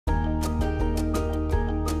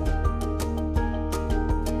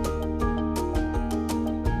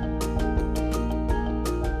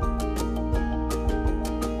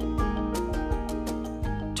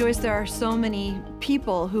Joyce, there are so many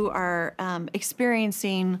people who are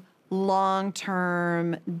experiencing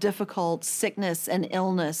long-term difficult sickness and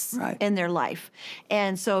illness in their life.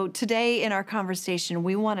 And so today in our conversation,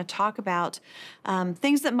 we want to talk about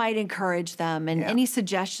things that might encourage them and any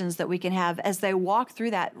suggestions that we can have as they walk through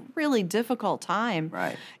that really difficult time.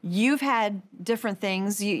 Right. You've had different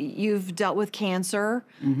things. You've dealt with cancer.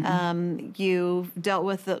 You've dealt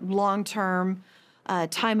with the long-term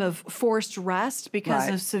time of forced rest because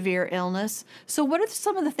of severe illness. So what are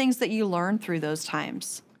some of the things that you learned through those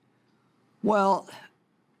times? Well,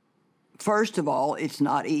 first of all, it's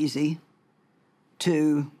not easy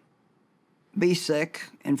to be sick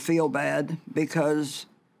and feel bad because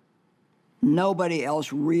nobody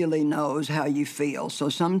else really knows how you feel. So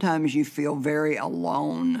sometimes you feel very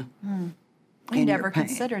alone. I never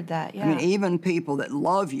considered that, I mean, even people that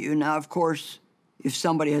love you. Now, of course, if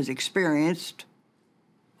somebody has experienced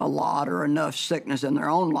a lot or enough sickness in their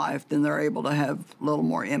own life, then they're able to have a little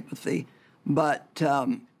more empathy. But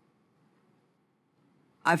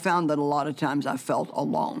I found that a lot of times I felt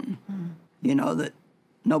alone, you know, that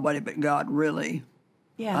nobody but God really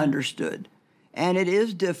understood. And it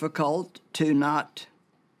is difficult to not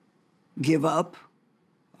give up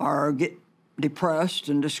or get depressed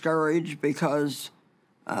and discouraged because,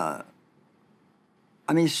 I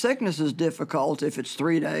mean, sickness is difficult if it's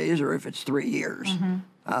 3 days or if it's 3 years.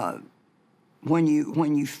 When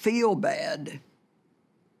you feel bad,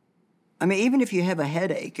 I mean, even if you have a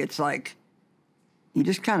headache, it's like, you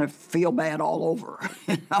just kind of feel bad all over.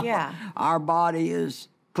 You know? Our body is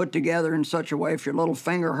put together in such a way, if your little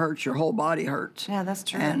finger hurts, your whole body hurts. Yeah, that's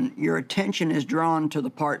true. And your attention is drawn to the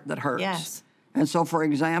part that hurts. Yes. And so, for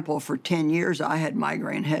example, for 10 years, I had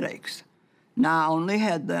migraine headaches. Now, I only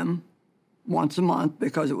had them once a month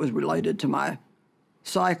because it was related to my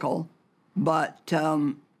cycle. But,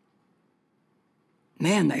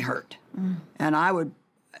 man, they hurt. And I would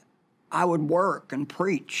work and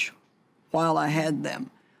preach while I had them.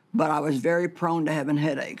 But I was very prone to having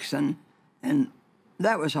headaches, and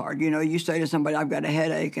that was hard. You know, you say to somebody, I've got a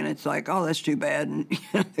headache, and it's like, oh, that's too bad, and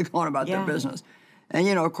they're going about their business. And,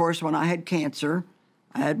 you know, of course, when I had cancer,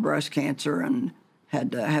 I had breast cancer and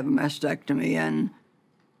had to have a mastectomy, and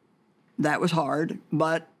that was hard,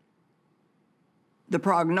 but the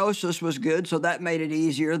prognosis was good, so that made it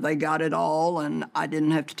easier. They got it all, and I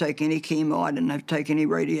didn't have to take any chemo. I didn't have to take any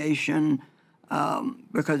radiation.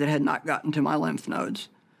 Because it had not gotten to my lymph nodes.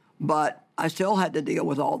 But I still had to deal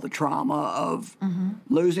with all the trauma of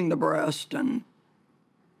losing the breast and,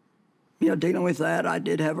 you know, dealing with that. I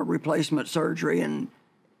did have a replacement surgery, and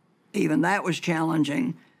even that was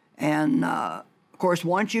challenging. And, of course,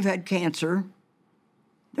 once you've had cancer,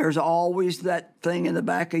 there's always that thing in the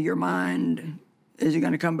back of your mind, is he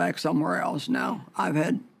going to come back somewhere else? Now, I've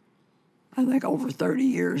had, I think, over 30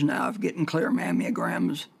 years now of getting clear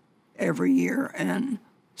mammograms every year, and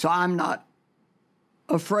so I'm not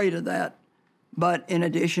afraid of that. But in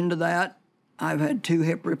addition to that, I've had 2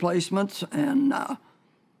 hip replacements, and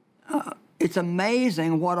it's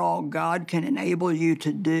amazing what all God can enable you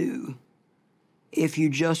to do if you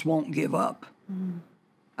just won't give up.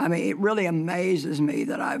 I mean, it really amazes me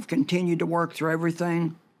that I've continued to work through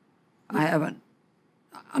everything. I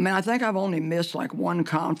think I've only missed like 1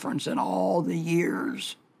 conference in all the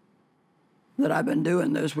years that I've been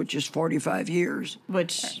doing this, which is 45 years.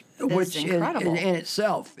 Which is incredible. In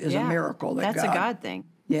itself is a miracle. That's a God thing.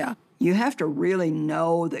 Yeah. You have to really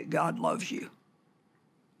know that God loves you.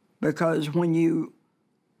 Because when you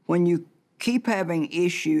keep having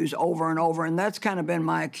issues over and over, and that's kind of been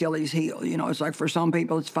my Achilles heel. You know, it's like for some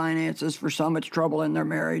people it's finances, for some it's trouble in their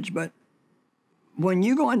marriage. But when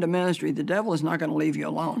you go into ministry, the devil is not going to leave you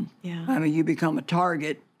alone. Yeah. I mean, you become a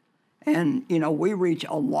target. And, you know, we reach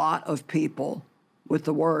a lot of people with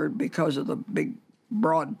the word because of the big,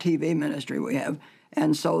 broad TV ministry we have.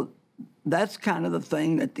 And so that's kind of the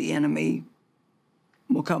thing that the enemy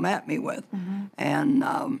will come at me with.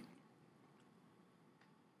 And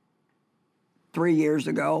 3 years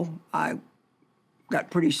ago, I got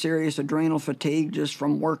pretty serious adrenal fatigue just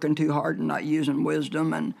from working too hard and not using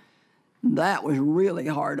wisdom. And that was really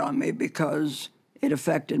hard on me because it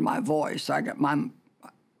affected my voice. I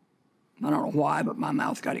don't know why, but my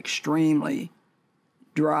mouth got extremely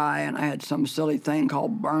dry, and I had some silly thing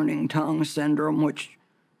called burning tongue syndrome, which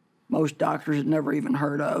most doctors had never even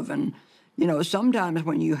heard of. And, you know, sometimes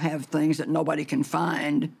when you have things that nobody can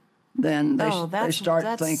find, then they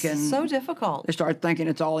start thinking... That's so difficult. They start thinking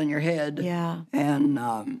it's all in your head. Yeah.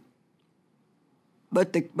 And,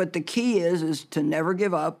 but the key is to never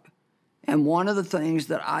give up. And one of the things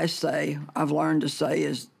that I've learned to say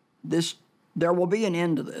is this: there will be an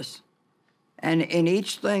end to this. And in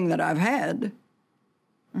each thing that I've had,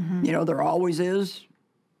 you know, there always is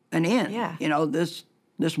an end. Yeah. You know, this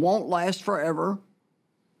won't last forever.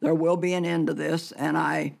 There will be an end to this. And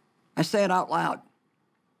I say it out loud,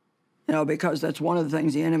 you know, because that's one of the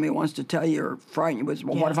things the enemy wants to tell you or frighten you with.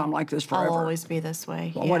 Well, what if I'm like this forever? I'll always be this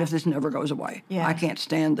way. Well, what if this never goes away? Yeah. I can't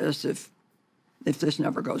stand this if this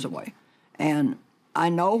never goes away. And I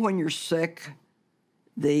know when you're sick,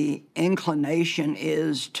 the inclination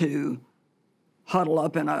is to huddle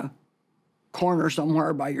up in a corner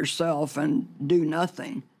somewhere by yourself and do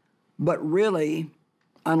nothing. But really,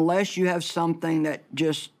 unless you have something that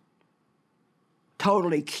just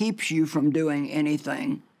totally keeps you from doing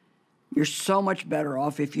anything, you're so much better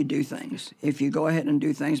off if you do things. If you go ahead and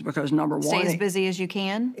do things, because number one, stay as busy as you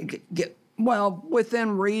can. Well,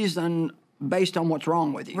 within reason, based on what's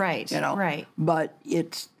wrong with you. Right. You know. Right. But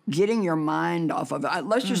it's getting your mind off of it.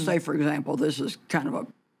 Let's just say, for example, this is kind of a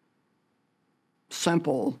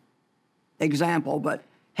simple example, but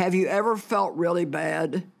have you ever felt really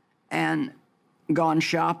bad and gone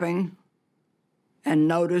shopping and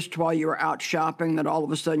noticed while you were out shopping that all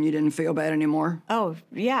of a sudden you didn't feel bad anymore? Oh,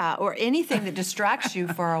 yeah, or anything that distracts you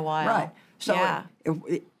for a while. Right. So yeah.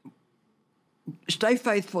 Stay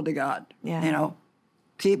faithful to God. Yeah. You know,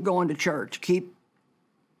 keep going to church. Keep,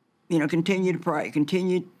 you know, continue to pray.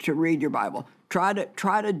 Continue to read your Bible. Try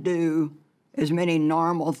to do as many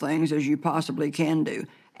normal things as you possibly can do.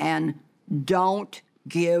 And don't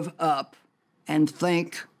give up and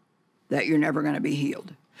think that you're never going to be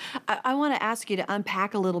healed. I want to ask you to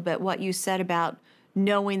unpack a little bit what you said about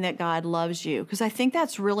knowing that God loves you, because I think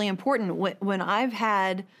that's really important. When I've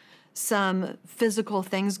had some physical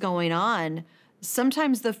things going on,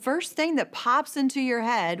 sometimes the first thing that pops into your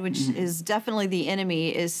head, which is definitely the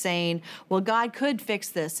enemy, is saying, well, God could fix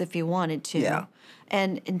this if he wanted to. Yeah.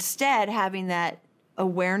 And instead, having that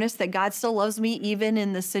awareness that God still loves me even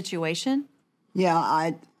in this situation. Yeah,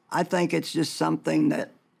 I think it's just something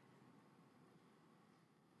that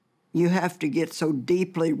you have to get so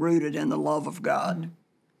deeply rooted in the love of God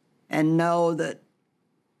and know that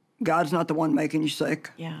God's not the one making you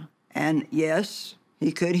sick. Yeah. And yes,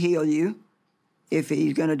 he could heal you. If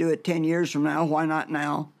he's going to do it 10 years from now, why not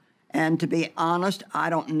now? And to be honest, I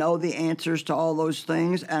don't know the answers to all those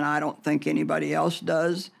things, and I don't think anybody else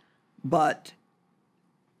does. But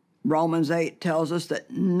Romans 8 tells us that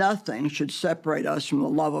nothing should separate us from the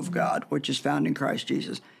love of God, which is found in Christ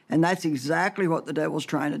Jesus. And that's exactly what the devil's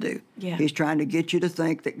trying to do. Yeah. He's trying to get you to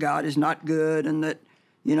think that God is not good and that,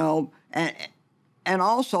 you know, and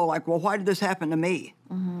also like, well, why did this happen to me?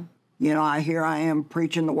 You know, here I am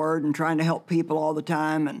preaching the word and trying to help people all the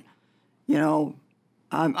time, and, you know,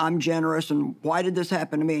 I'm generous, and why did this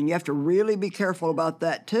happen to me? And you have to really be careful about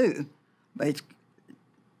that too. But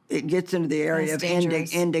it gets into the area of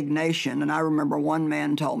indignation. And I remember one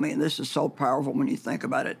man told me, and this is so powerful when you think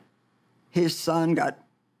about it, his son got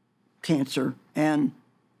cancer, and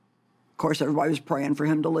of course everybody was praying for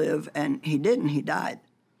him to live, and he didn't. He died.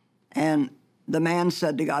 And the man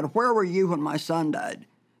said to God, where were you when my son died?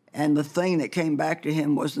 And the thing that came back to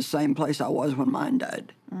him was the same place I was when mine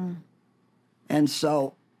died. And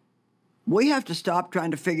so we have to stop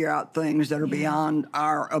trying to figure out things that are beyond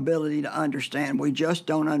our ability to understand. We just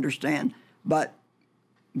don't understand. But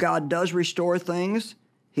God does restore things.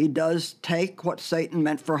 He does take what Satan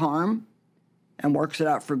meant for harm and works it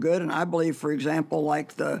out for good. And I believe, for example,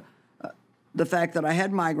 like the fact that I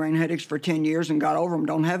had migraine headaches for 10 years and got over them,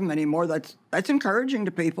 don't have them anymore, that's encouraging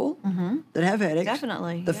to people that have headaches.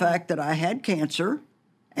 Definitely. The fact that I had cancer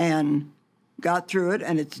and got through it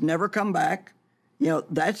and it's never come back, you know,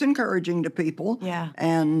 that's encouraging to people. Yeah.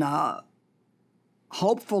 And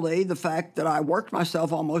hopefully the fact that I worked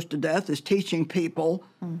myself almost to death is teaching people,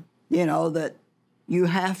 you know, that you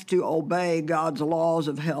have to obey God's laws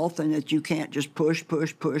of health and that you can't just push.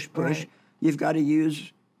 Right. You've got to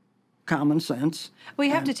use common sense. We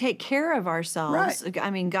have to take care of ourselves. Right.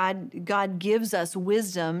 I mean, God gives us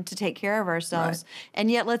wisdom to take care of ourselves. Right.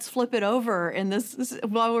 And yet let's flip it over in this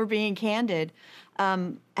while we're being candid.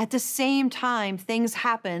 At the same time, things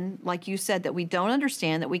happen, like you said, that we don't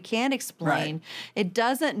understand, that we can't explain. Right. It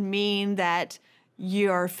doesn't mean that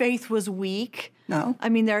your faith was weak. No. I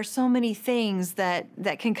mean, there are so many things that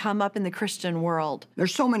can come up in the Christian world.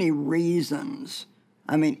 There's so many reasons.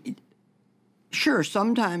 I mean, sure,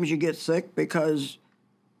 sometimes you get sick because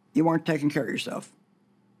you weren't taking care of yourself.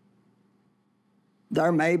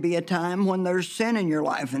 There may be a time when there's sin in your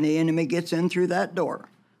life and the enemy gets in through that door.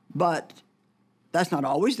 But that's not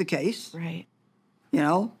always the case. Right. You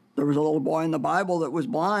know, there was a little boy in the Bible that was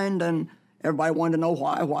blind and everybody wanted to know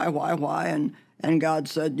why. And God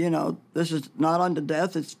said, you know, this is not unto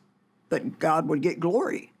death, it's that God would get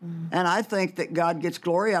glory. And I think that God gets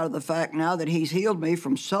glory out of the fact now that he's healed me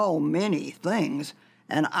from so many things.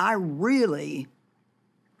 And I really,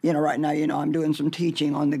 right now, I'm doing some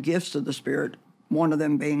teaching on the gifts of the Spirit, one of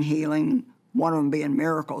them being healing, one of them being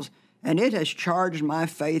miracles. And it has charged my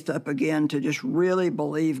faith up again to just really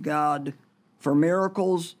believe God for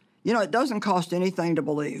miracles. It doesn't cost anything to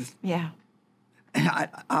believe. Yeah.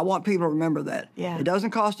 I want people to remember that. Yeah. It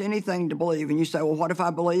doesn't cost anything to believe. And you say, well, what if I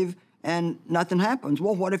believe and nothing happens?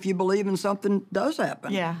 Well, what if you believe and something does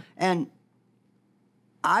happen? Yeah. And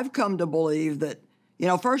I've come to believe that,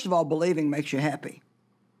 first of all, believing makes you happy.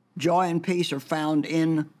 Joy and peace are found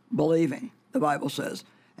in believing, the Bible says.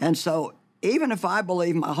 And so even if I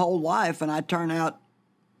believe my whole life and I turn out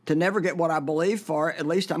to never get what I believe for, at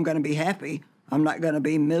least I'm going to be happy. I'm not going to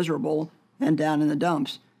be miserable and down in the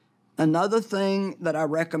dumps. Another thing that I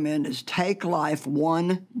recommend is take life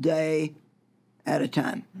one day at a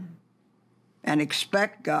time and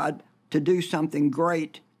expect God to do something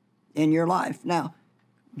great in your life. Now,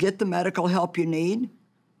 get the medical help you need,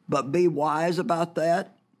 but be wise about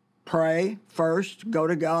that. Pray first, go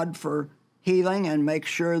to God for healing, and make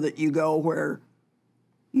sure that you go where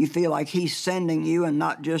you feel like he's sending you and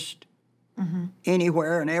not just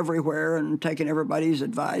anywhere and everywhere and taking everybody's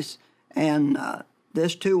advice. And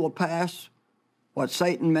this too will pass. What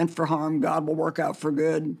Satan meant for harm, God will work out for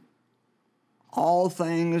good. All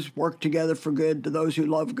things work together for good to those who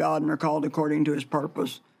love God and are called according to his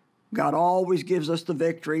purpose. God always gives us the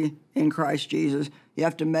victory in Christ Jesus. You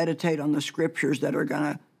have to meditate on the scriptures that are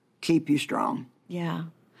going to keep you strong. Yeah.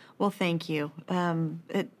 Well, thank you.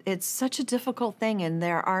 It's such a difficult thing, and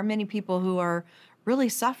there are many people who are really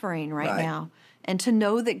suffering right now. And to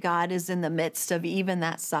know that God is in the midst of even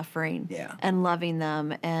that suffering and loving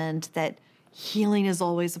them, and that healing is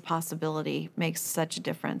always a possibility, makes such a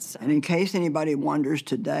difference. And in case anybody wonders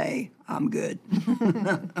today, I'm good.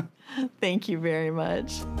 Thank you very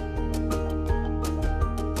much.